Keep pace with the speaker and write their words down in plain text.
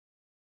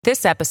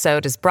This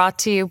episode is brought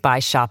to you by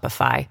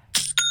Shopify.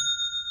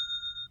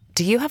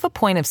 Do you have a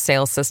point of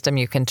sale system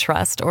you can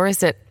trust, or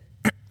is it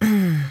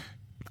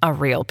a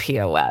real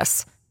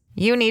POS?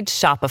 You need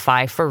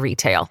Shopify for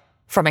retail.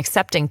 From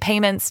accepting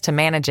payments to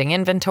managing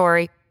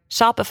inventory,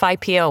 Shopify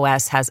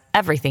POS has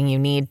everything you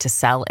need to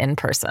sell in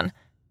person.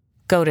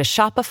 Go to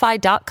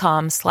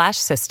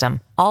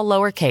shopify.com/system, all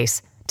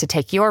lowercase, to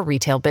take your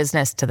retail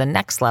business to the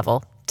next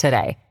level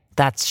today.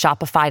 That's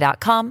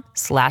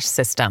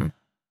shopify.com/system.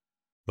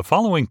 The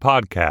following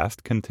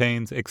podcast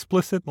contains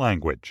explicit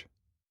language.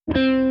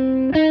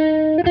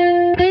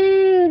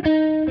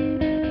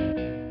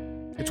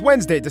 It's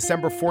Wednesday,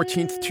 December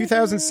 14th,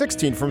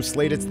 2016. From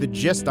Slate, it's The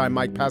Gist. I'm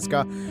Mike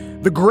Pesca.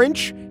 The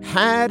Grinch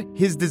had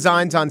his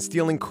designs on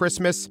stealing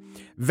Christmas.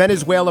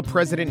 Venezuela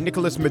President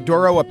Nicolas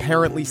Maduro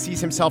apparently sees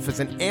himself as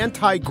an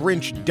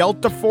anti-Grinch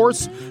Delta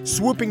force,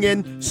 swooping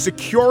in,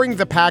 securing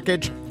the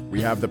package.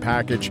 We have the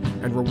package,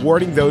 and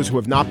rewarding those who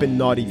have not been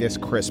naughty this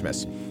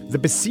Christmas. The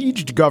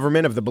besieged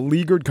government of the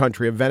beleaguered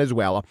country of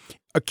Venezuela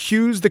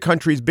accused the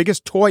country's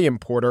biggest toy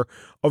importer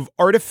of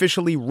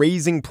artificially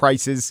raising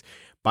prices,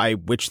 by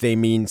which they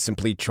mean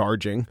simply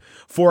charging,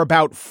 for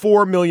about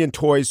 4 million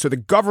toys. So the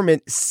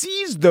government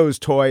seized those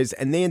toys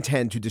and they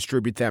intend to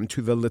distribute them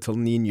to the little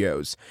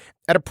niños.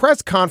 At a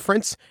press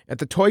conference at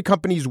the toy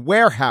company's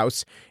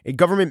warehouse, a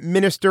government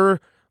minister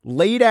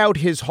laid out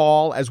his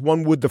haul as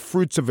one would the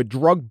fruits of a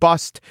drug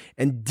bust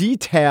and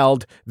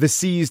detailed the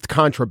seized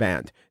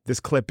contraband.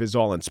 This clip is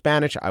all in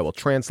Spanish. I will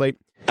translate.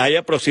 Hay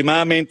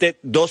aproximadamente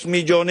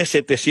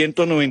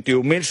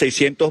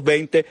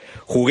 2.791.620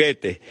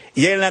 juguetes.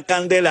 Y en la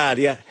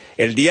Candelaria,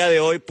 el día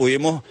de hoy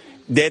pudimos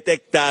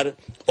detectar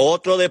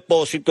otro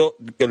depósito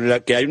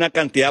que hay una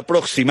cantidad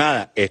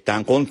aproximada,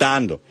 están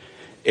contando,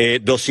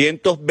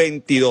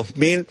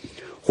 222.000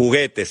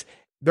 juguetes.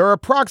 There are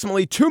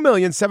approximately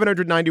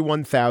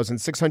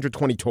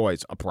 2,791,620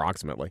 toys,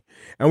 approximately.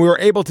 And we were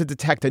able to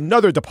detect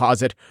another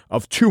deposit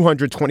of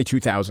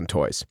 222,000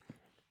 toys.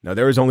 Now,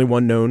 there is only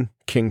one known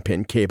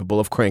kingpin capable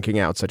of cranking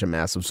out such a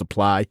massive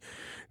supply.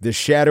 This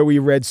shadowy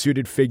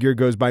red-suited figure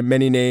goes by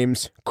many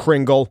names: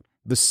 Kringle,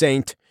 the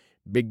Saint,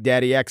 Big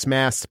Daddy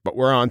Xmas, but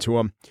we're on to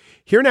him.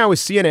 Here now is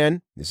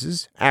CNN. This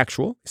is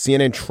actual.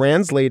 CNN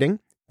translating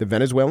the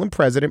Venezuelan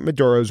president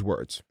Maduro's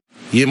words.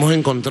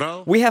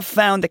 We have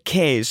found a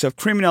case of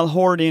criminal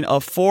hoarding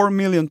of 4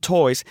 million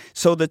toys,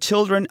 so the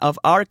children of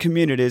our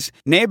communities,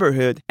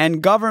 neighborhood,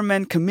 and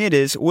government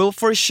committees will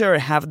for sure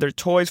have their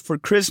toys for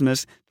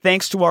Christmas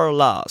thanks to our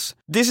laws.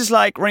 This is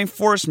like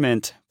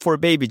reinforcement for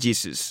baby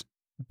Jesus.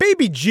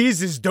 Baby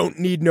Jesus don't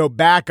need no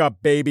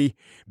backup, baby.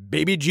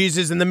 Baby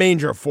Jesus and the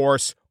Manger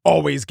Force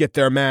always get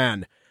their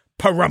man.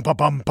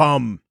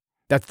 Pa-rum-pa-bum-bum.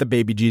 That's the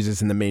Baby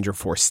Jesus and the Manger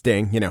Force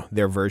sting,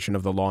 their version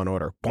of the Law and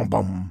Order.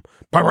 Bum-bum,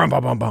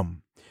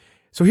 ba-rum-ba-bum-bum.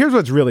 So here's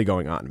what's really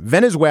going on.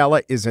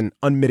 Venezuela is an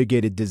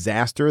unmitigated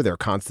disaster. Their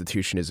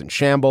constitution is in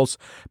shambles.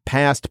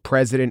 Past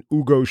President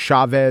Hugo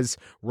Chavez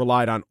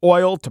relied on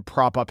oil to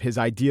prop up his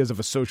ideas of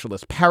a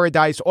socialist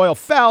paradise. Oil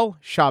fell,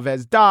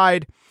 Chavez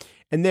died.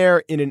 And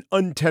there, in an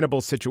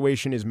untenable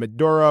situation, is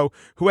Maduro,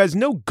 who has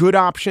no good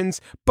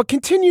options, but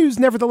continues,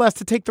 nevertheless,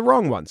 to take the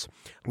wrong ones.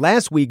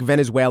 Last week,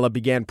 Venezuela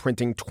began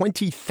printing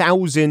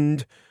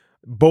 20,000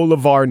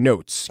 Bolivar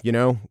notes.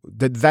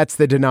 That's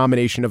the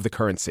denomination of the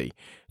currency.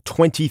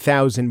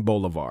 20,000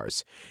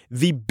 bolivars.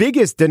 The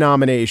biggest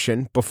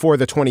denomination before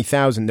the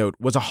 20,000 note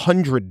was a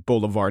 100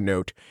 bolivar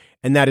note,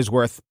 and that is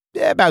worth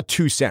about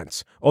 2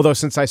 cents. Although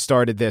since I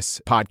started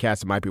this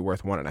podcast, it might be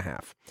worth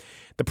 1.5.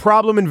 The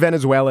problem in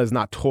Venezuela is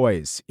not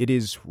toys. It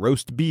is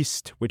roast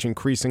beast, which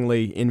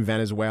increasingly in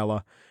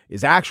Venezuela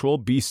is actual.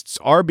 Beasts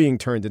are being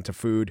turned into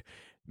food.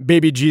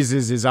 Baby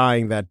Jesus is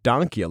eyeing that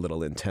donkey a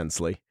little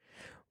intensely.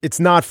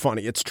 It's not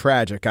funny. It's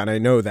tragic, and I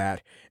know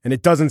that. And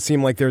it doesn't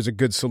seem like there's a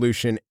good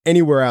solution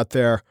anywhere out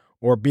there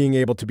or being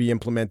able to be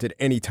implemented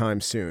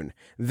anytime soon.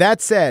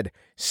 That said,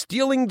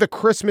 stealing the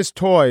Christmas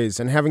toys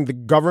and having the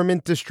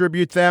government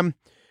distribute them,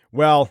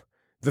 well,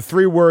 the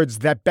 3 words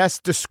that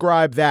best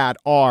describe that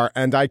are,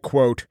 and I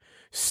quote,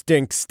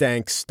 stink,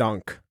 stank,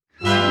 stunk.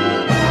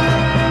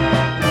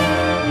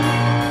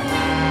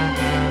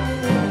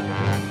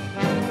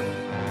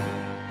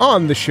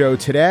 On the show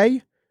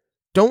today,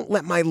 don't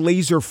let my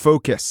laser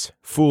focus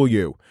fool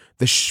you.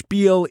 The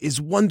spiel is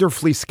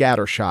wonderfully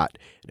scattershot,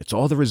 and it's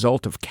all the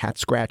result of cat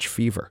scratch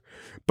fever.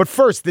 But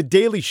first, The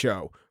Daily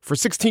Show, for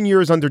 16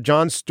 years under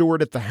Jon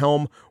Stewart at the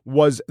helm,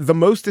 was the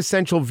most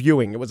essential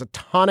viewing. It was a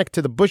tonic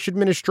to the Bush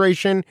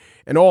administration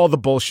and all the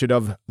bullshit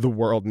of the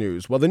world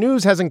news. Well, the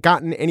news hasn't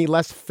gotten any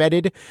less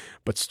fetid,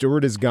 but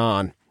Stewart is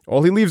gone.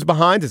 All he leaves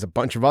behind is a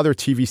bunch of other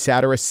TV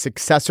satirist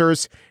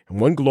successors and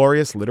one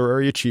glorious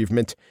literary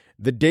achievement.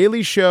 The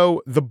Daily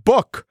Show, the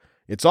book.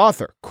 Its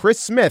author, Chris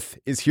Smith,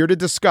 is here to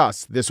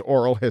discuss this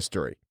oral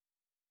history.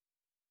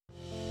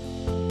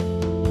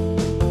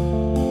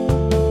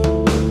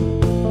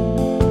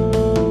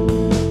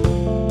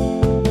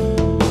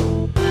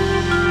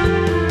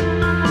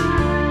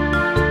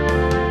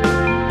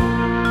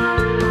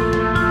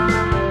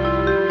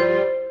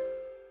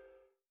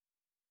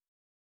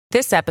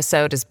 This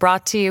episode is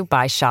brought to you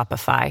by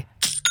Shopify.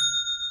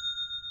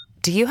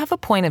 Do you have a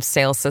point of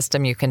sale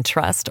system you can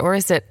trust, or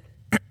is it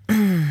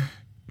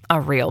a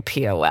real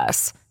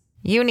POS?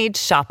 You need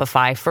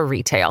Shopify for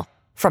retail.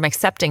 From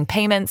accepting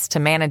payments to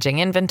managing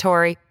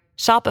inventory,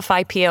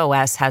 Shopify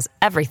POS has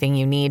everything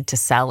you need to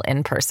sell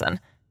in person.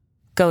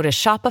 Go to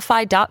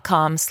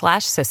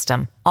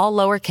shopify.com/system, all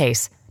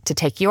lowercase, to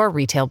take your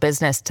retail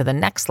business to the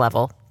next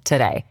level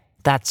today.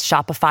 That's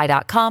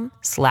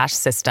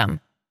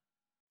shopify.com/system.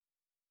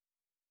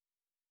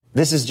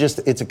 This is just,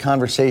 it's a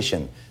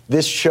conversation.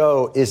 This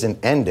show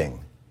isn't ending.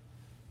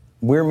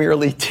 We're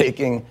merely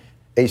taking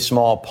a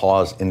small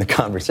pause in the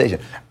conversation.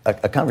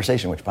 A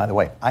conversation which, by the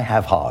way, I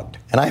have hogged.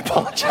 And I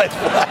apologize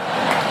for that.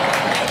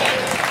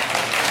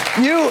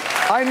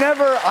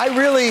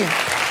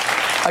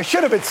 I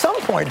should have at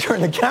some point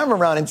turned the camera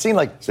around and seen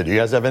so do you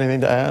guys have anything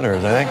to add or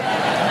anything?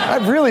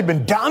 I've really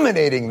been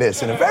dominating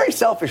this in a very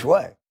selfish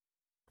way.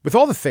 With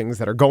all the things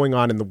that are going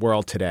on in the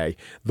world today,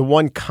 the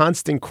one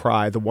constant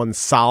cry, the one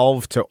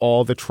solve to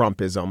all the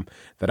Trumpism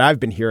that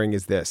I've been hearing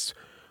is this: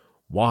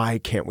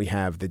 why can't we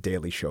have The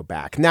Daily Show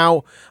back?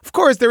 Now, of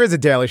course, there is a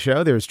Daily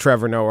Show. There's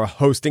Trevor Noah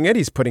hosting it.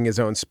 He's putting his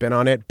own spin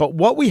on it. But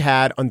what we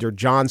had under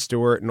Jon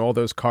Stewart and all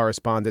those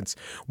correspondents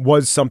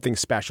was something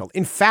special.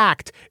 In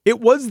fact,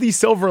 it was the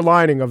silver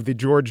lining of the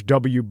George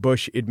W.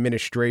 Bush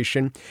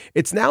administration.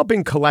 It's now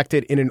been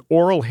collected in an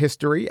oral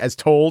history as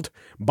told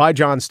by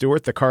Jon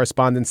Stewart, the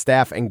correspondent,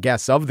 staff, and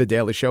guests of The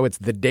Daily Show. It's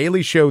The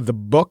Daily Show, the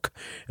book.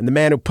 And the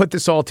man who put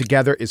this all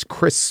together is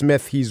Chris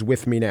Smith. He's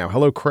with me now.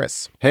 Hello,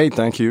 Chris. Hey,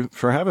 thank you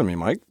for having me,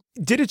 Mike.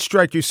 Did it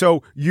strike you?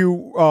 So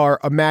you are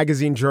a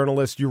magazine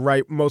journalist. You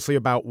write mostly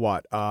about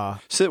what?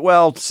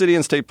 City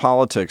and state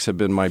politics have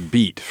been my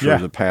beat for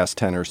the past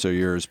 10 or so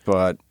years.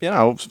 But,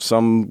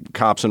 some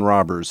cops and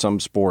robbers, some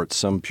sports,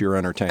 some pure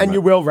entertainment. And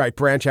you will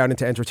branch out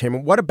into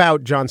entertainment. What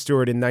about Jon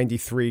Stewart in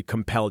 93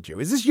 compelled you?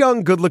 Is this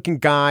young, good-looking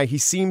guy? He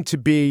seemed to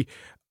be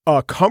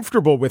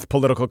comfortable with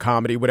political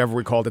comedy, whatever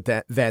we called it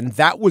then.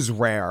 That was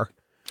rare.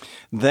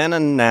 Then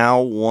and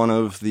now, one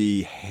of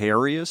the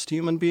hairiest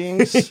human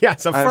beings.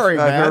 Yes, a furry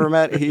man. I've ever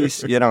met.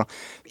 He's,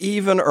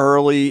 even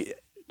early,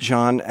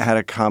 John had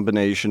a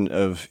combination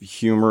of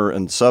humor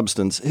and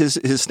substance.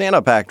 His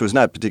stand-up act was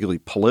not particularly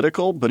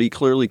political, but he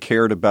clearly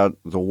cared about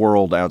the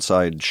world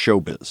outside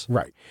showbiz.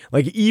 Right.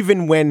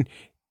 Even when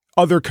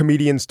other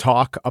comedians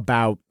talk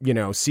about,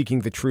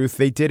 seeking the truth,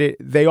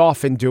 they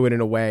often do it in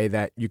a way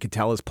that you could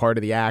tell is part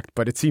of the act,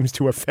 but it seems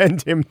to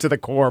offend him to the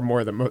core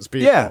more than most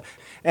people. Yeah.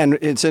 And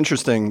it's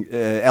interesting,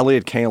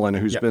 Elliot Kalin,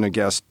 who's been a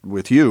guest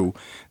with you,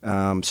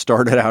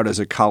 started out as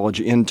a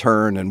college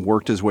intern and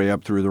worked his way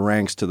up through the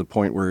ranks to the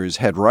point where he was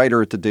head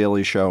writer at The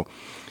Daily Show.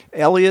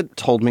 Elliot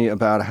told me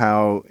about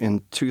how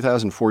in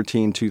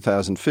 2014,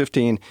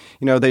 2015,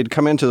 they'd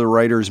come into the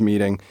writers'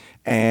 meeting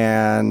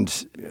and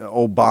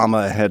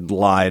Obama had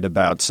lied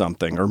about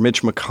something or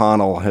Mitch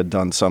McConnell had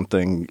done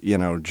something,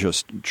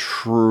 just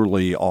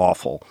truly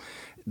awful.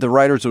 The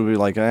writers would be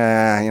like, what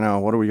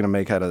are we going to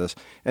make out of this?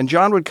 And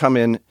John would come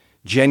in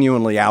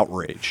genuinely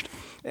outraged.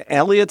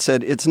 Elliot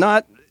said it's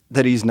not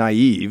that he's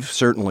naive,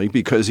 certainly,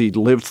 because he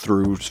lived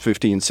through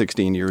 15,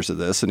 16 years of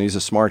this, and he's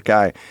a smart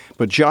guy.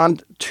 But John,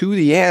 to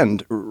the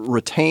end,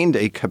 retained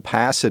a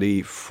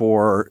capacity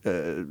for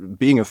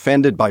being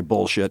offended by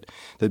bullshit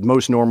that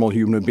most normal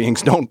human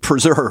beings don't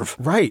preserve.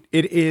 Right.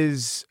 It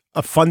is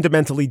a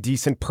fundamentally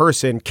decent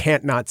person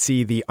can't not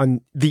see the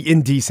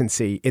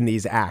indecency in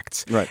these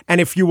acts. Right.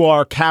 And if you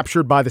are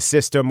captured by the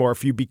system or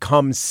if you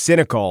become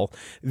cynical,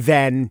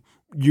 then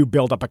you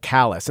build up a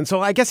callus. And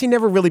so I guess he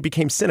never really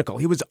became cynical.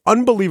 He was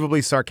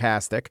unbelievably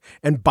sarcastic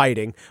and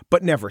biting,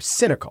 but never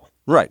cynical.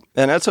 Right.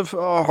 And that's a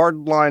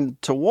hard line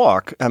to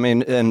walk. I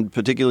mean, and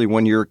particularly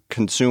when you're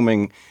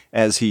consuming,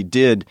 as he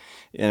did,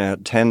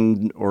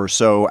 10 or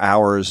so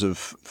hours of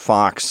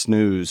Fox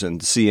News and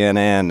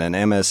CNN and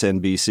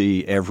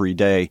MSNBC every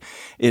day,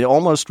 it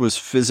almost was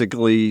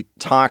physically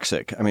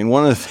toxic. I mean,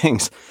 one of the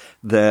things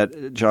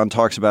that John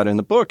talks about in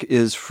the book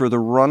is for the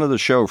run of the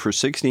show for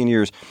 16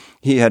 years,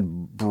 he had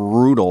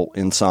brutal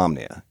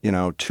insomnia,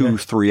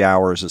 2-3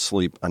 hours of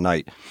sleep a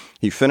night.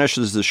 He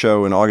finishes the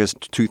show in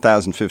August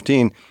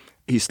 2015.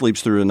 He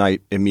sleeps through the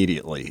night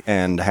immediately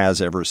and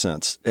has ever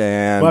since.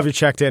 And have you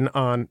checked in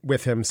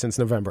with him since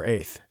November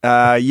 8th?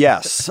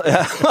 Yes.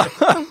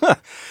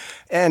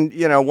 And,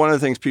 one of the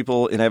things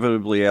people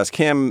inevitably ask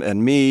him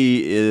and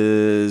me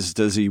is,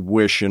 does he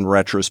wish in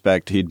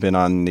retrospect he'd been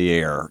on the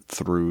air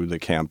through the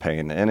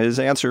campaign? And his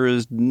answer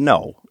is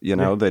no,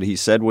 that he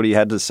said what he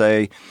had to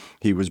say.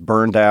 He was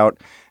burned out.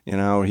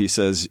 He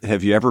says,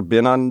 have you ever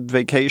been on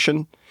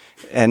vacation?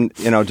 And,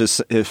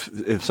 just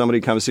if somebody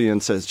comes to you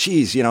and says,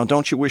 geez,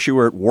 don't you wish you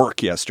were at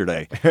work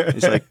yesterday?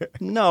 He's like,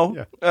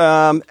 no.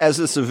 Yeah. As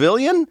a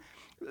civilian,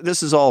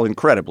 this is all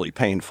incredibly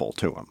painful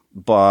to him.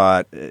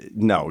 But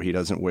no, he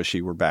doesn't wish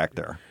he were back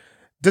there.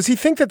 Does he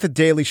think that The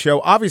Daily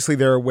Show, obviously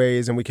there are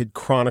ways, and we could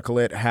chronicle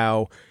it,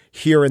 how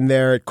here and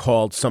there it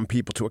called some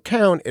people to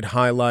account, it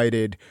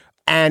highlighted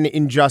an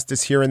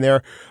injustice here and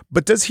there,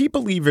 but does he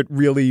believe it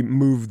really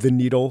moved the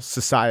needle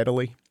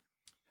societally?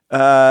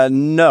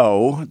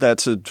 No,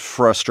 that's a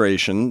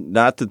frustration.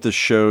 Not that the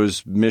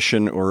show's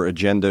mission or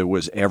agenda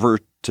was ever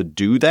to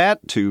do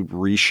that, to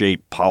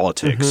reshape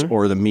politics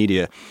or the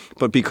media,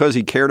 but because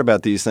he cared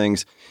about these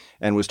things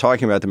and was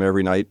talking about them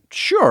every night,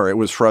 sure, it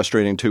was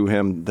frustrating to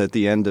him that at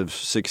the end of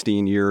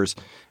 16 years,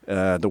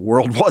 the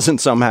world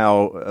wasn't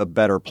somehow a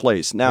better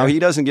place. Now, he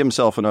doesn't give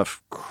himself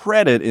enough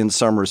credit in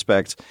some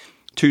respects.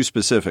 Two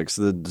specifics,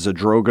 the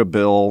Zadroga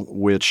bill,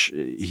 which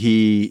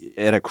he,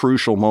 at a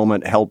crucial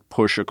moment, helped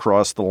push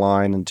across the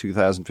line in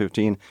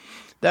 2015.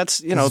 That's,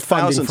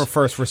 funding for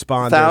first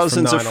responders.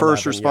 Thousands of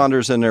first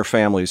responders and their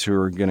families who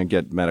are going to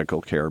get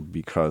medical care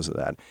because of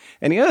that.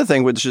 And the other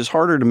thing, which is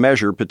harder to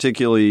measure,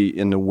 particularly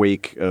in the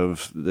wake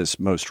of this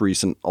most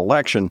recent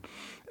election,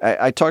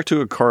 I talked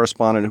to a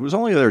correspondent who was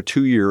only there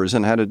 2 years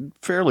and had a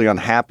fairly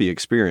unhappy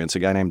experience, a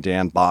guy named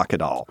Dan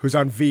Bacadal. Who's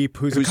on Veep,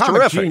 who's a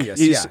comic terrific. genius.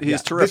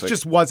 He's terrific. This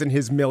just wasn't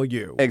his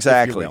milieu.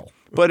 Exactly.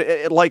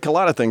 But like a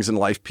lot of things in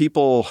life,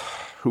 people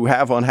who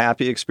have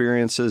unhappy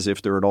experiences,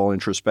 if they're at all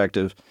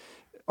introspective,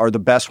 are the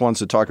best ones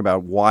to talk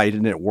about why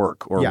didn't it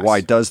work or why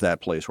does that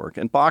place work.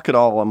 And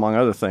Bacadal, among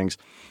other things,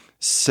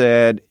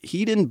 said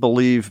he didn't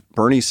believe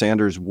Bernie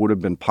Sanders would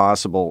have been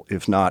possible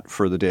if not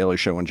for The Daily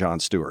Show and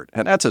Jon Stewart.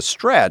 And that's a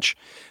stretch,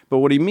 but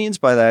what he means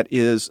by that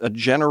is a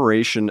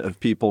generation of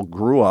people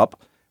grew up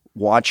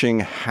watching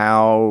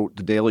how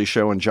The Daily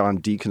Show and Jon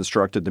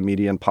deconstructed the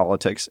media and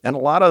politics, and a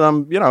lot of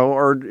them,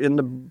 are in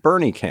the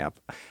Bernie camp.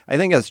 I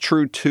think that's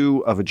true,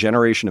 too, of a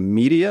generation of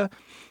media.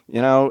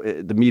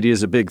 The media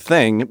is a big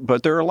thing,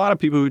 but there are a lot of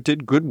people who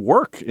did good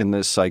work in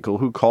this cycle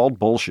who called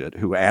bullshit,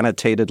 who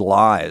annotated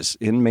lies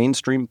in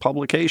mainstream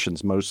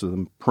publications, most of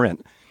them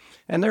print.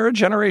 And they're a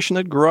generation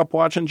that grew up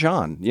watching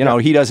Jon.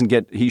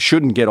 He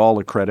shouldn't get all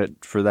the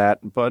credit for that,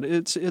 but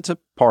it's a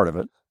part of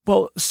it.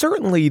 Well,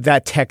 certainly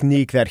that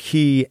technique that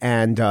he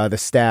and the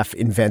staff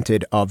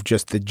invented of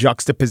just the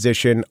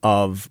juxtaposition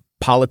of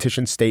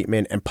politician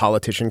statement and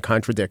politician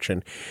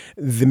contradiction.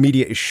 The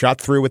media is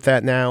shut through with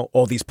that now.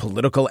 All these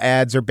political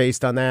ads are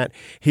based on that.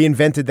 He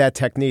invented that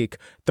technique.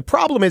 The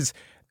problem is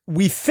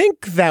we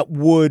think that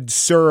would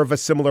serve a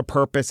similar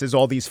purpose as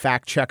all these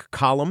fact check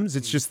columns.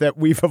 It's just that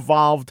we've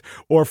evolved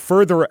or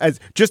further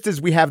just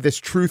as we have this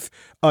truth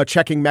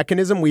checking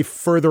mechanism, we've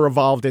further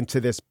evolved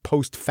into this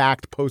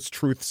post-fact,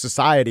 post-truth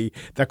society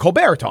that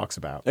Colbert talks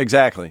about.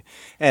 Exactly.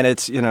 And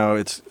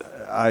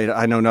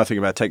I know nothing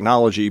about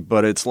technology,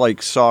 but it's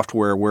like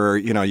software where,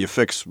 you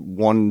fix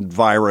one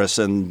virus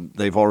and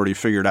they've already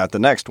figured out the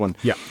next one.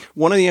 Yeah.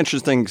 One of the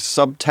interesting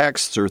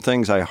subtexts or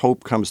things I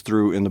hope comes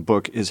through in the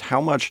book is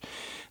how much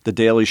The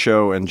Daily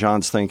Show and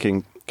Jon's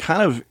thinking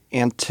kind of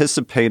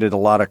anticipated a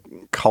lot of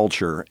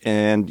culture.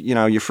 And,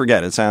 you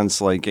forget, it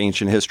sounds like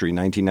ancient history,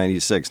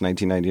 1996,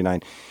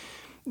 1999.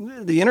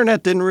 The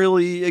internet didn't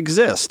really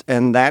exist.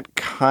 And that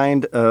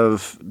kind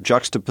of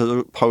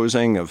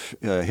juxtaposing of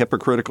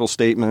hypocritical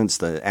statements,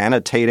 the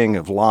annotating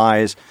of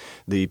lies,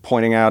 the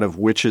pointing out of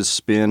which is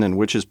spin and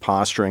which is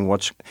posturing,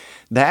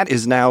 that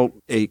is now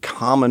a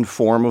common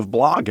form of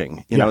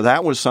blogging.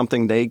 That was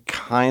something they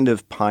kind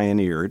of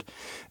pioneered.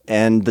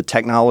 And the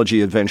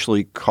technology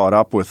eventually caught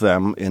up with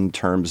them in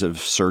terms of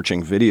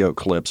searching video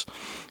clips.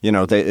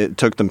 It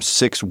took them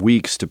 6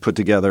 weeks to put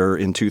together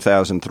in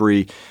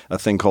 2003 a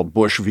thing called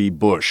Bush v.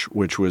 Bush,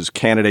 which was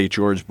candidate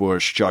George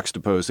Bush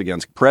juxtaposed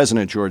against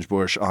President George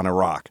Bush on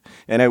Iraq.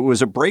 And it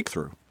was a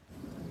breakthrough.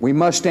 We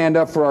must stand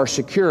up for our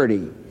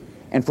security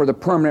and for the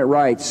permanent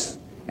rights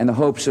and the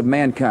hopes of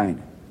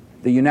mankind.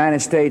 The United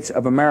States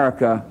of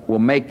America will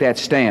make that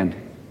stand.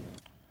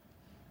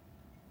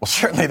 Well,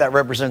 certainly that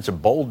represents a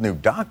bold new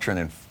doctrine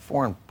in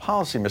foreign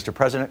policy, Mr.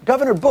 President.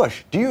 Governor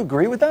Bush, do you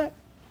agree with that?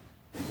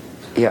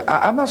 Yeah,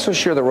 I'm not so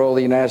sure the role of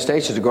the United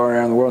States is to go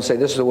around the world and say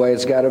this is the way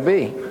it's got to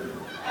be. All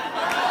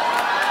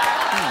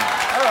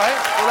right.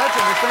 Well, that's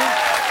interesting.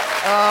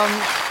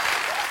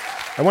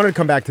 I wanted to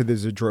come back to the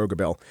Zadroga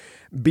bill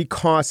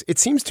because it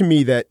seems to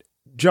me that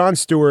Jon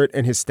Stewart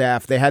and his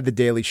staff, they had The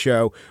Daily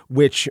Show,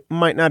 which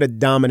might not have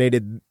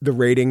dominated the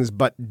ratings,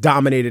 but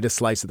dominated a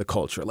slice of the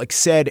culture. Like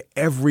said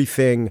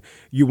everything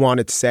you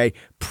wanted to say,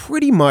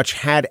 pretty much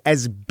had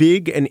as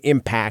big an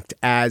impact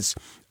as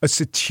a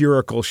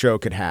satirical show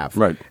could have.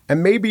 Right.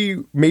 And maybe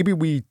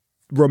we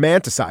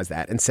romanticize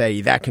that and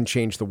say that can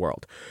change the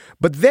world.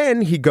 But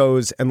then he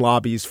goes and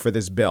lobbies for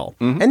this bill.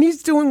 Mm-hmm. And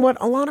he's doing what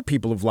a lot of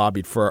people who've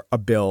lobbied for a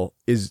bill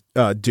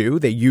do.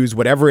 They use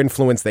whatever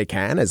influence they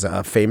can. As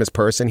a famous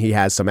person, he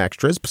has some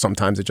extras.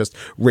 Sometimes it's just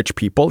rich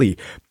people. He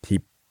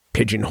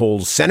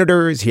pigeonholes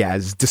senators. He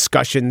has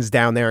discussions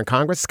down there in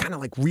Congress. It's kind of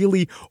like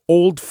really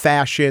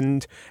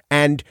old-fashioned.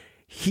 And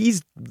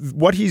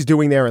what he's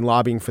doing there and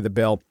lobbying for the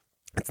bill,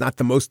 it's not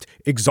the most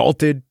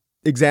exalted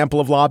example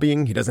of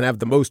lobbying. He doesn't have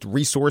the most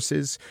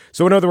resources.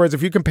 So in other words,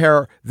 if you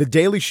compare The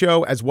Daily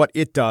Show as what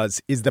it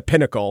does is the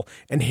pinnacle,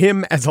 and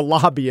him as a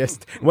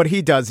lobbyist, what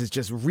he does is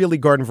just really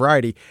garden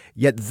variety,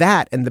 yet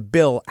that and the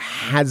bill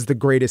has the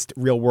greatest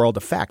real world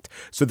effect.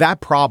 So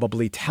that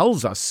probably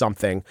tells us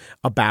something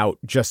about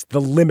just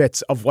the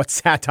limits of what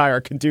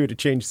satire can do to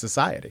change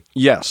society.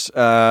 Yes.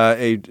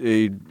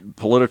 A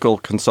political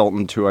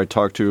consultant who I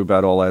talked to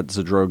about all that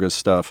Zadroga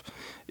stuff,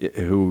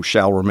 who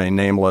shall remain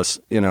nameless,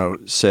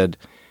 said,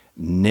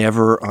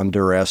 never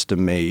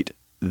underestimate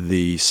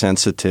the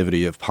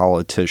sensitivity of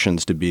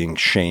politicians to being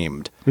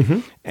shamed. Mm-hmm.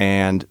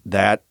 And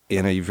that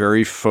in a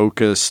very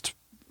focused,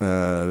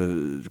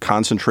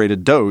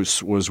 concentrated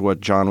dose was what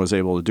John was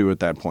able to do at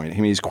that point. I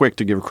mean, he's quick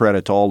to give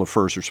credit to all the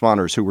first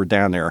responders who were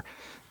down there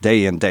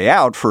day in, day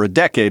out for a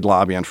decade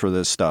lobbying for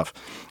this stuff.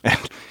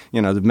 And,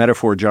 the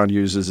metaphor John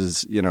uses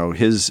is,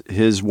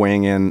 his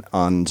weighing in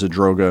on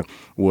Zadroga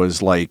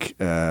was like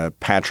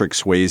Patrick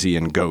Swayze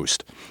in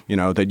Ghost.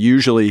 That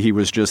usually he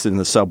was just in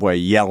the subway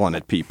yelling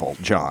at people,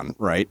 John,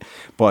 right?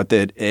 But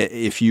that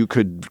if you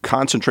could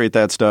concentrate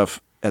that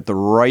stuff at the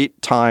right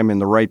time in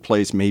the right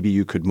place, maybe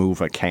you could move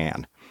a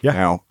can. Yeah.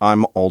 Now,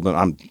 I'm old and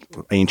I'm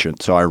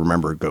ancient, so I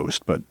remember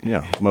Ghost, but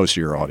most of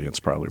your audience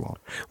probably won't.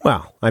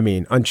 Well, I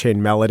mean,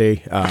 Unchained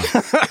Melody,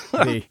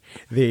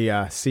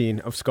 the scene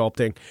of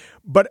sculpting.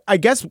 But I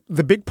guess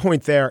the big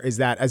point there is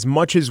that as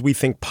much as we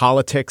think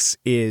politics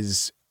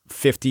is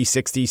 50,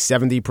 60,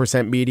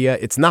 70% media,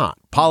 it's not.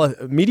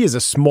 Media is a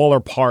smaller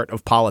part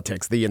of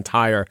politics. That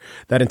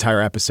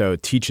entire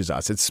episode teaches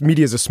us.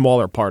 Media is a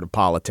smaller part of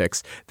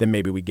politics than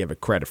maybe we give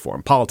it credit for.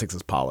 And politics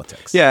is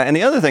politics. Yeah, and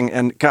the other thing,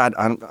 and God,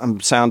 I'm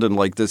sounding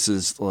like this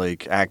is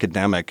like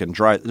academic and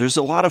dry. There's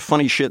a lot of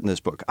funny shit in this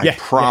book. I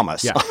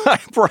promise. Yeah. I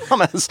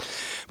promise.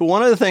 But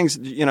one of the things,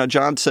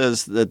 John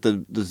says that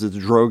the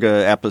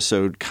Droga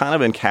episode kind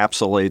of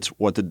encapsulates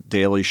what the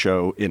Daily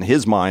Show in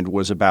his mind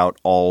was about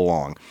all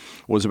along.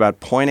 Was about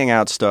pointing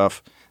out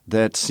stuff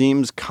that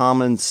seems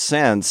common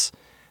sense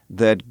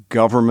that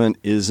government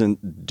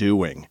isn't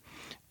doing.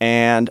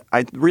 And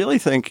I really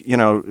think,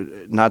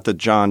 not that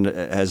John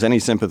has any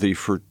sympathy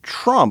for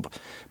Trump,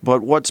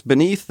 but what's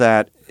beneath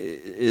that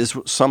is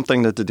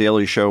something that the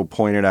Daily Show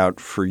pointed out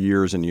for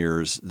years and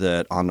years,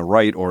 that on the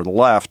right or the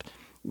left,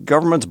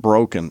 government's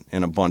broken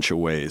in a bunch of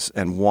ways.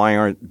 And why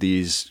aren't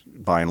these,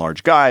 by and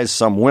large, guys,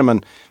 some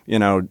women,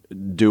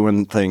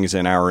 doing things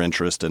in our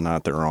interest and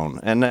not their own?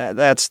 And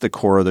that's the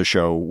core of the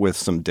show with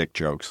some dick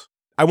jokes.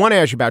 I want to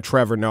ask you about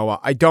Trevor Noah.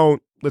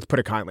 Let's put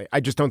it kindly, I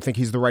just don't think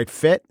he's the right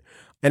fit.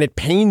 And it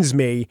pains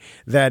me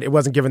that it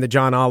wasn't given to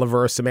John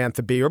Oliver or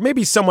Samantha Bee, or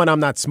maybe someone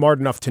I'm not smart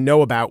enough to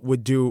know about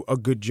would do a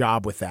good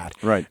job with that.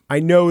 Right.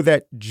 I know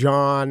that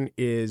John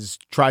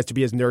tries to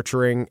be as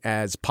nurturing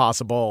as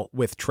possible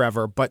with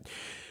Trevor, but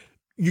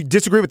you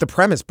disagree with the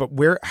premise, but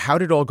how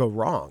did it all go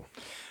wrong?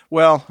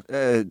 Well,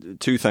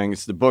 two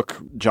things. The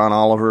book, John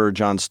Oliver,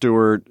 Jon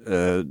Stewart,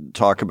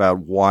 talk about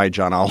why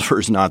John Oliver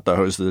is not the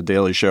host of The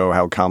Daily Show,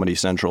 how Comedy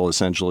Central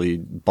essentially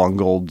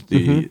bungled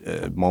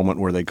the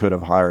moment where they could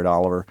have hired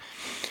Oliver.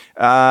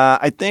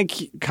 I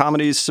think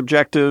comedy is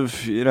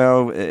subjective.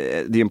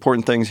 The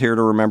important things here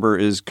to remember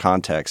is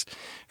context.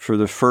 For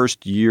the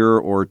first year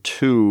or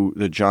two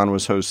that John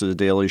was host of The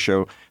Daily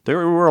Show, there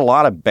were a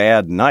lot of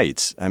bad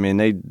nights. I mean,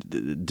 they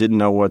didn't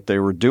know what they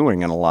were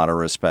doing in a lot of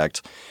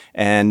respects,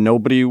 and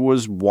nobody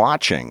was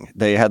watching.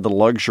 They had the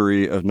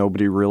luxury of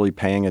nobody really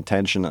paying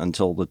attention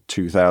until the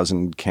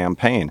 2000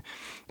 campaign.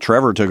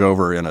 Trevor took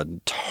over in a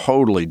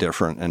totally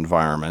different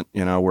environment,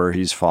 where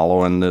he's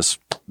following this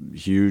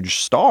huge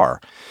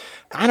star.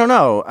 I don't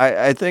know.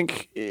 I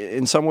think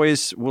in some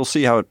ways we'll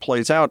see how it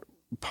plays out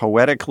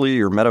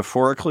poetically or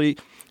metaphorically.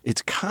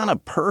 It's kind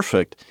of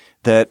perfect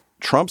that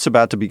Trump's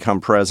about to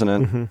become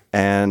president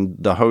and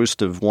the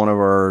host of one of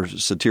our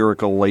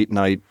satirical late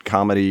night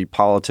comedy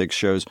politics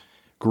shows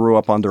grew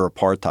up under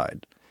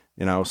apartheid.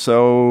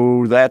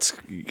 So that's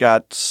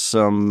got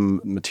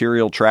some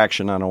material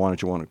traction. I don't know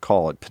what you want to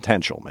call it,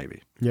 potential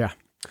maybe. Yeah.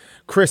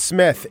 Chris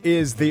Smith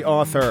is the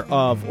author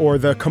of, or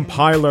the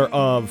compiler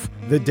of,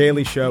 The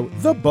Daily Show,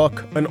 the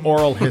book, An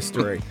Oral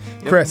History.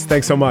 Yep. Chris,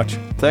 thanks so much.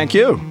 Thank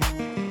you.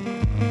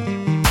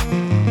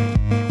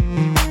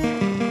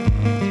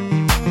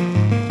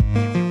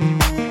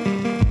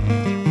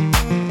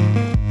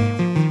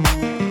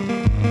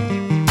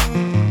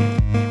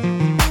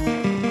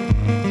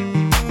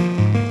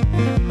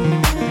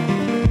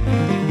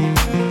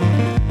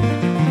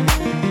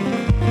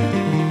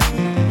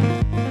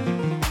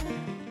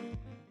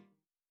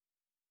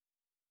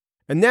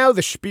 And now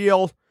the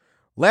spiel.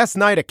 Last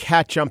night, a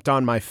cat jumped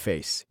on my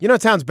face.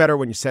 It sounds better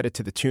when you set it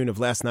to the tune of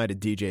Last Night, a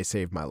DJ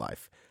Saved My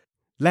Life.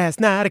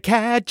 Last night, a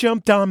cat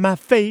jumped on my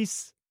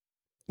face.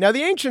 Now,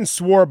 the ancients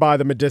swore by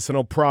the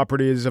medicinal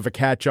properties of a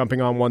cat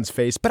jumping on one's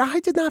face, but I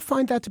did not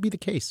find that to be the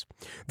case.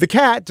 The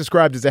cat,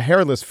 described as a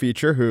hairless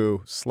feature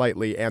who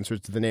slightly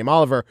answers to the name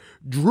Oliver,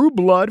 drew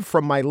blood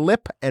from my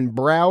lip and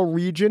brow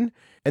region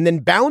and then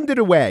bounded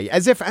away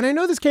as if, and I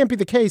know this can't be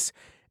the case,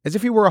 as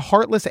if he were a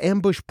heartless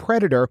ambush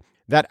predator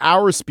that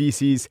our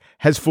species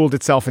has fooled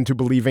itself into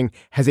believing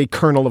has a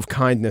kernel of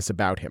kindness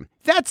about him.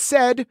 That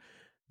said,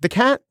 the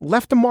cat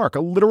left a mark, a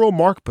literal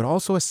mark, but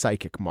also a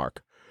psychic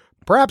mark.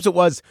 Perhaps it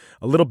was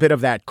a little bit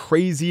of that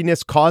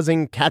craziness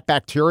causing cat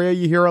bacteria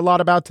you hear a lot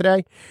about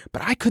today,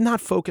 but I could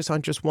not focus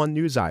on just one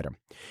news item.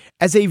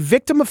 As a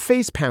victim of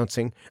face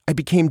pouncing, I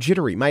became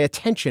jittery. My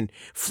attention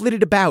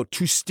flitted about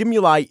to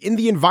stimuli in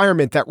the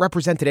environment that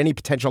represented any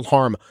potential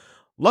harm.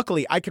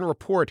 Luckily, I can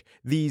report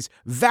this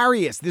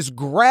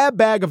grab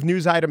bag of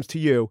news items to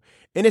you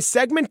in a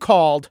segment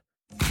called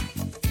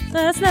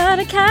Last night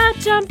a cat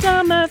jumped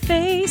on my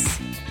face.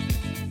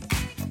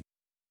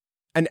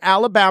 An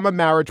Alabama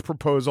marriage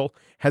proposal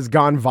has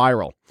gone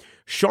viral.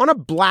 Shauna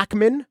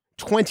Blackman,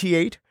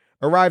 28,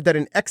 arrived at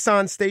an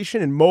Exxon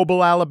station in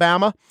Mobile,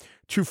 Alabama,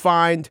 to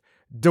find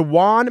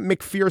DeJuan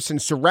McPherson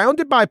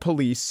surrounded by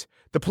police.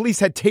 The police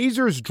had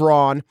tasers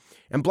drawn,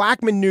 and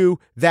Blackman knew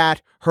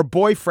that her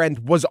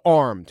boyfriend was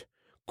armed.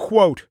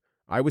 Quote,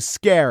 "I was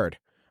scared.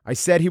 I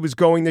said he was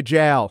going to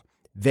jail.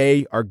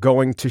 They are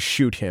going to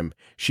shoot him,"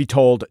 she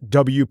told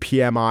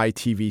WPMI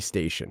TV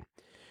station.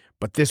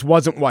 But this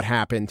wasn't what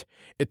happened.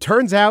 It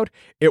turns out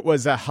it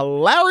was a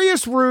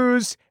hilarious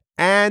ruse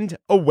and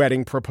a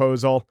wedding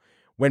proposal.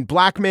 When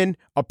Blackman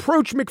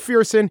approached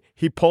McPherson,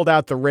 he pulled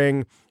out the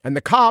ring, and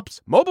the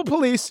cops, Mobile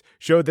police,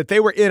 showed that they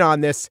were in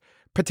on this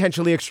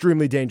potentially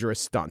extremely dangerous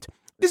stunt.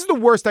 This is the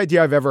worst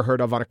idea I've ever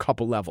heard of on a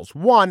couple levels.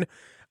 One,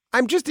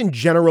 I'm just in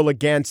general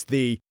against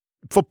the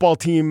football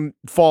team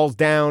falls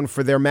down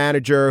for their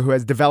manager who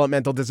has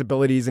developmental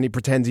disabilities and he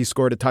pretends he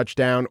scored a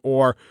touchdown,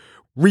 or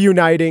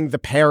reuniting the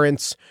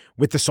parents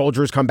with the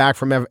soldiers come back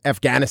from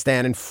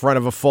Afghanistan in front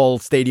of a full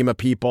stadium of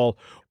people,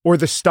 or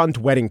the stunt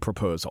wedding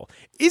proposal.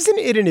 Isn't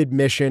it an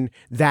admission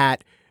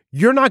that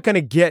you're not going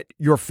to get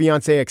your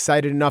fiance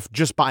excited enough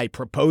just by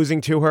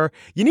proposing to her?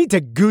 You need to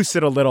goose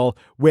it a little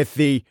with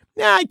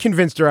I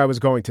convinced her I was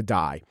going to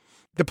die.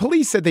 The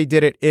police said they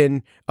did it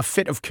in a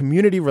fit of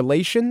community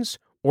relations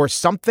or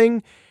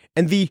something.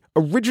 And the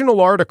original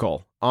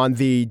article on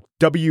the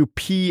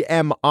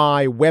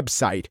WPMI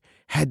website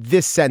had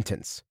this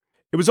sentence: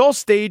 "It was all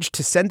staged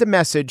to send a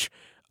message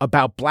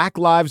about Black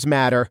Lives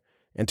Matter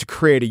and to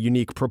create a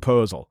unique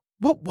proposal."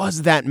 What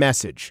was that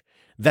message?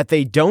 That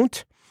they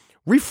don't?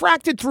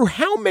 Refracted through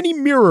how many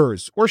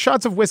mirrors or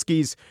shots of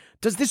whiskeys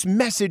does this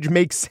message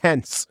make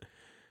sense?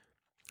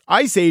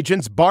 ICE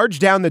agents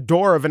barged down the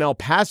door of an El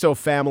Paso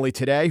family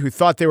today who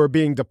thought they were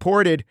being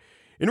deported.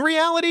 In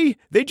reality,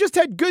 they just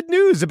had good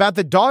news about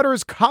the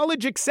daughter's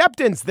college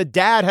acceptance. The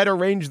dad had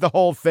arranged the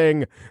whole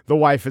thing. The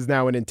wife is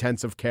now in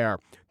intensive care.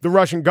 The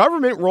Russian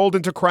government rolled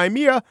into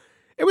Crimea.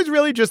 It was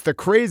really just the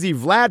crazy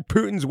Vlad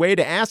Putin's way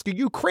to ask a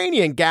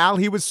Ukrainian gal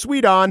he was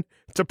sweet on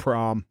to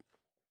prom.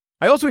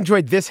 I also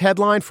enjoyed this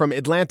headline from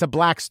Atlanta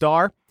Black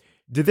Star.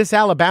 Did this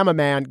Alabama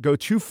man go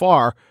too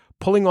far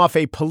pulling off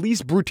a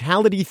police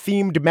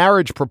brutality-themed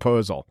marriage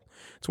proposal?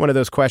 It's one of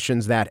those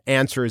questions that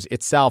answers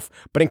itself,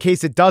 but in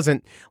case it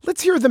doesn't,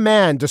 let's hear the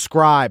man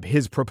describe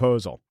his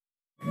proposal.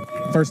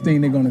 First thing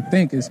they're going to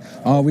think is,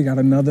 oh, we got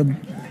another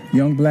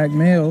young black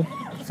male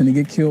finna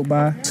get killed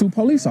by 2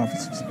 police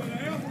officers.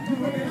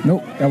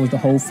 Nope, that was the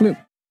whole flip.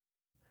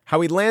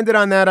 How he landed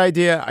on that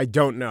idea, I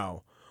don't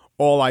know.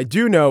 All I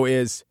do know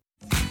is,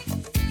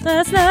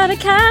 last night a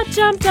cat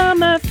jumped on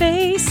my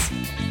face.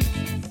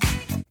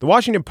 The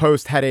Washington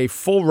Post had a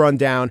full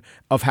rundown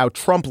of how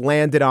Trump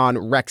landed on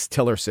Rex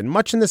Tillerson,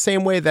 much in the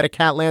same way that a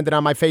cat landed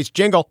on my face.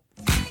 Jingle.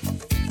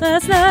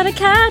 Last night a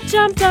cat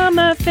jumped on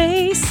my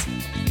face.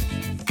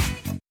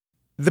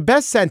 The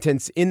best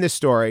sentence in this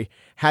story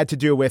had to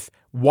do with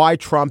why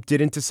Trump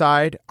didn't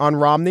decide on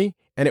Romney,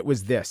 and it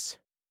was this.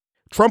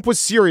 Trump was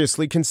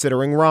seriously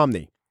considering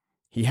Romney.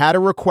 He had a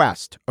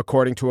request,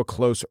 according to a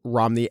close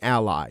Romney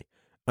ally,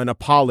 an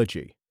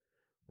apology.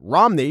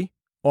 Romney,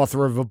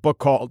 author of a book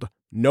called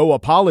No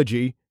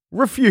Apology,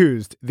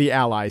 refused, the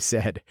ally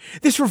said.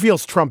 This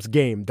reveals Trump's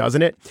game,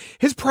 doesn't it?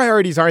 His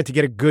priorities aren't to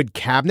get a good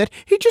cabinet.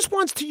 He just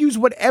wants to use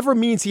whatever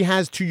means he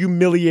has to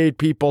humiliate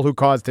people who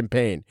caused him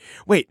pain.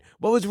 Wait,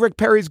 what was Rick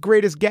Perry's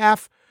greatest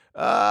gaffe?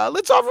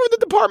 Let's offer him the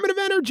Department of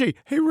Energy.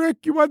 Hey,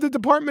 Rick, you want the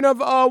Department of,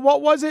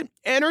 what was it?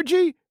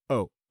 Energy?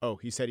 Oh,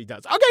 he said he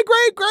does. Okay,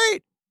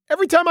 great.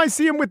 Every time I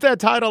see him with that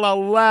title,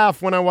 I'll laugh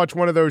when I watch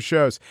one of those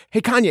shows. Hey,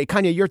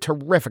 Kanye, you're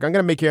terrific. I'm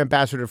going to make you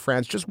ambassador to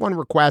France. Just one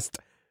request.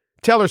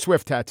 Taylor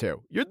Swift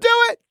tattoo. You do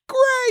it?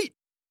 Great.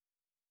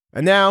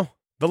 And now,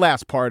 the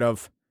last part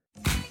of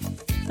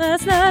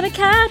last night a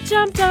cat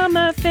jumped on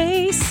my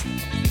face.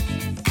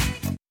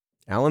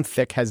 Alan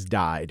Thicke has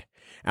died.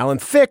 Alan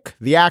Thicke,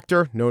 the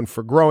actor known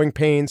for Growing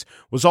Pains,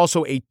 was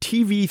also a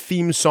TV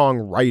theme song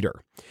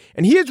writer.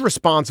 And he is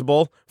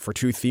responsible for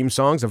 2 theme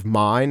songs of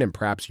mine and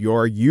perhaps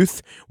your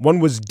youth. One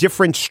was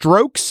Different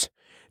Strokes.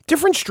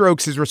 Different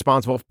Strokes is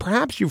responsible.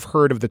 Perhaps you've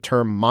heard of the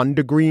term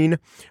mondegreen.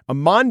 A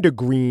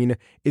mondegreen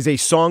is a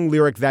song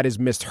lyric that is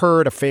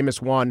misheard. A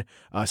famous one,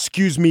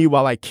 excuse me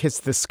while I kiss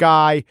the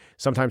sky,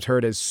 sometimes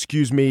heard as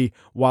excuse me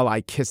while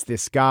I kiss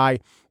this guy.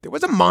 There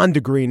was a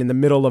mondegreen in the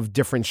middle of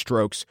Different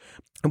Strokes.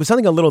 It was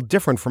something a little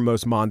different from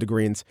most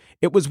mondegreens.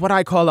 It was what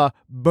I call a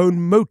bon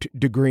mot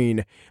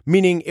degreen,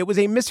 meaning it was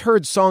a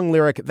misheard song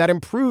lyric that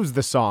improves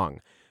the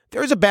song.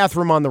 There's a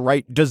bathroom on the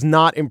right does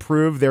not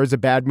improve. There's a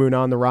bad moon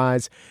on the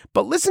rise.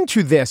 But listen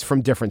to this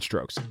from Different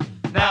Strokes.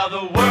 Now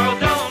the world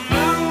don't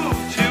move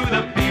to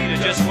the beat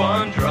of just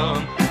one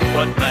drum.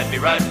 What might be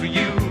right for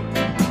you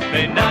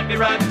may not be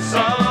right for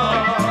some.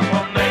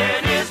 A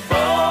man is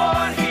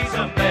born, he's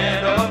a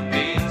man of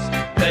means.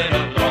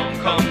 Then along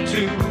come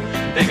two,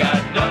 they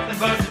got nothing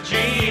but the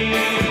genes.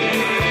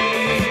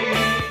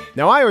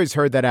 Now I always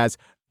heard that as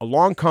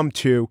along come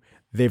two,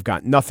 they've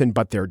got nothing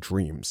but their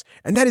dreams.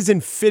 And that is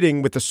in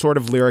fitting with the sort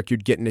of lyric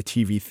you'd get in a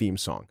TV theme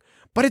song.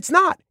 But it's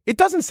not. It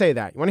doesn't say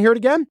that. You want to hear it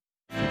again?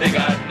 They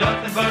got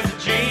nothing but the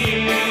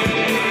genes.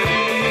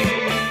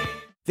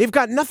 They've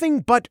got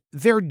nothing but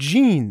their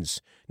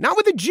jeans. Not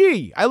with a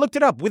G. I looked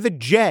it up with a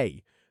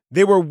J.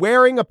 They were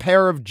wearing a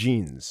pair of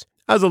jeans.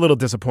 I was a little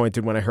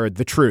disappointed when I heard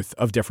the truth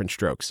of Different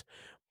Strokes.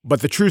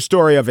 But the true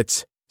story of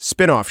its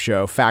spin-off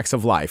show, Facts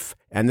of Life,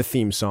 and the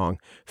theme song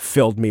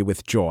filled me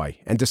with joy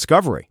and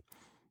discovery.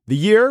 The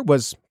year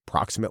was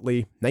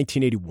approximately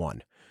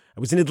 1981. I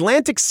was in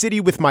Atlantic City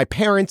with my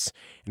parents,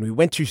 and we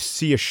went to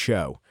see a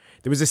show.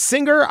 There was a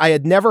singer I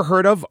had never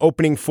heard of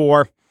opening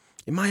for,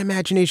 in my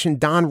imagination,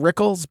 Don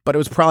Rickles, but it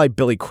was probably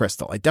Billy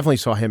Crystal. I definitely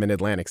saw him in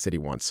Atlantic City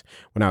once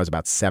when I was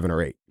about 7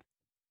 or 8.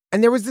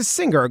 And there was this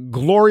singer,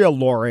 Gloria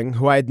Loring,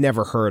 who I had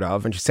never heard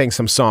of, and she sang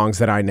some songs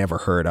that I never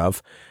heard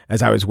of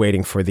as I was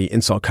waiting for the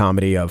insult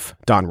comedy of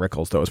Don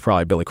Rickles, though it was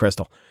probably Billy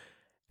Crystal.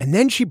 And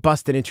then she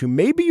busted into,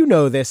 maybe you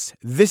know this,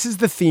 this is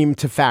the theme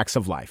to Facts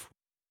of Life.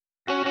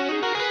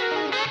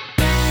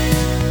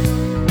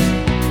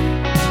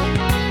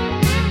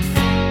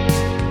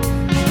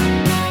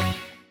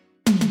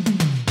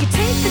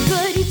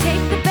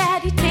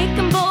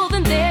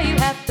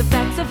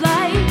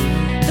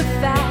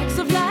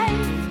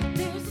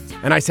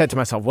 And I said to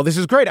myself, well, this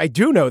is great. I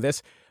do know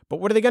this, but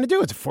what are they going to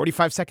do? It's a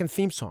 45-second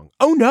theme song.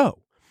 Oh, no.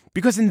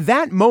 Because in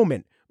that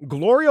moment,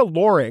 Gloria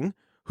Loring,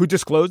 who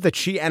disclosed that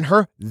she and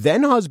her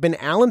then-husband,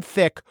 Alan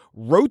Thicke,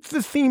 wrote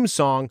the theme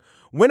song,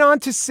 went on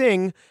to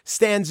sing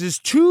stanzas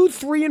 2,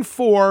 3, and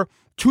 4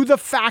 to the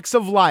Facts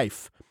of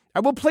Life. I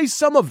will play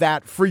some of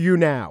that for you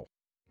now.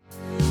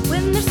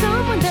 When there's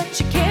someone that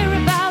you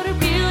care about, it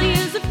really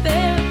is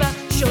affair about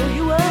show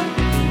you up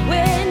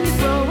when you're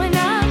growing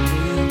up.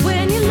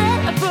 When you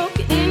let a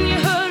broken in your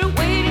hurt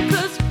away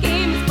because the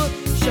game is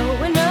booked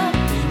showing up,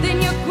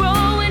 then you're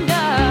growing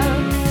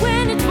up.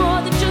 When it's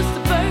more than just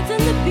the birds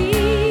and the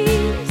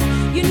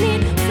bees, you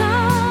need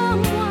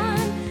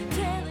someone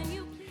telling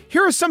you.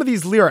 Here are some of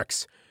these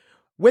lyrics.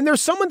 When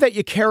there's someone that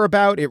you care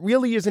about, it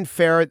really isn't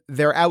fair.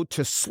 They're out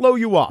to slow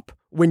you up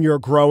when you're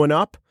growing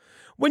up.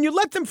 When you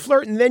let them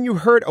flirt and then you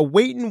hurt a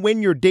waiting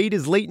when your date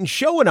is late and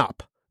showing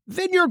up,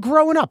 then you're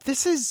growing up.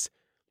 This is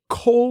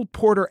Cole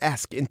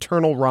Porter-esque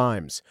internal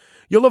rhymes.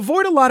 You'll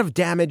avoid a lot of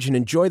damage and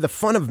enjoy the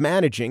fun of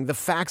managing the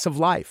facts of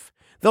life.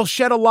 They'll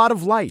shed a lot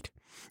of light.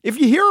 If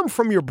you hear them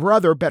from your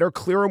brother, better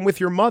clear them with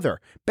your mother.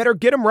 Better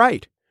get them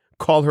right.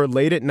 Call her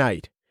late at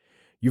night.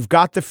 You've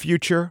got the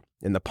future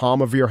in the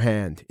palm of your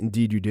hand.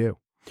 Indeed you do.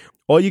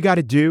 All you got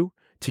to do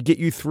to get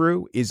you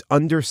through is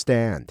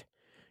understand.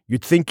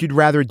 You'd think you'd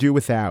rather do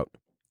without.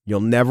 You'll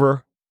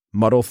never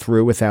muddle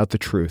through without the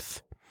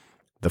truth.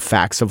 The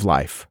facts of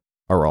life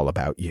are all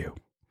about you.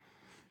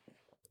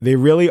 They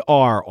really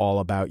are all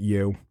about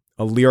you.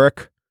 A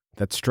lyric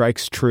that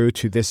strikes true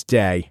to this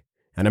day,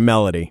 and a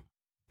melody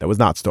that was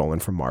not stolen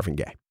from Marvin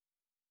Gaye.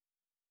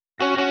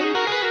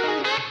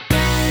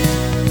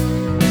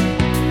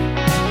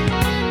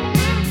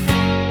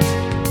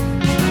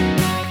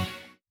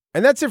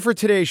 And that's it for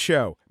today's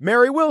show.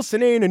 Mary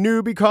Wilson ain't a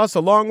newbie, 'cause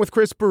along with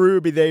Chris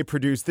Berube, they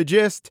produced The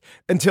Gist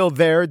until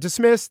they're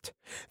dismissed.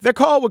 The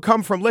call would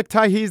come from Lick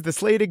He's the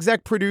Slate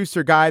exec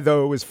producer guy,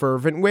 though his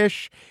fervent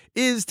wish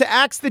is to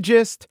axe The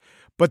Gist.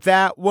 But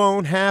that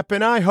won't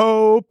happen, I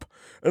hope,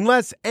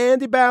 unless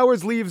Andy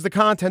Bowers leaves the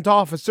content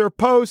officer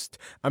post.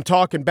 I'm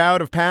talking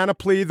about of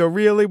Panoply, though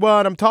really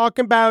what I'm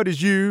talking about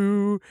is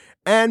you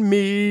and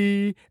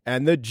me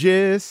and The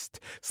Gist.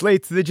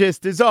 Slate's The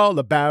Gist is all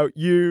about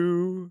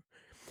you.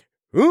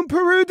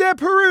 Peru de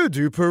Peru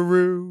do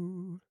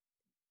Peru.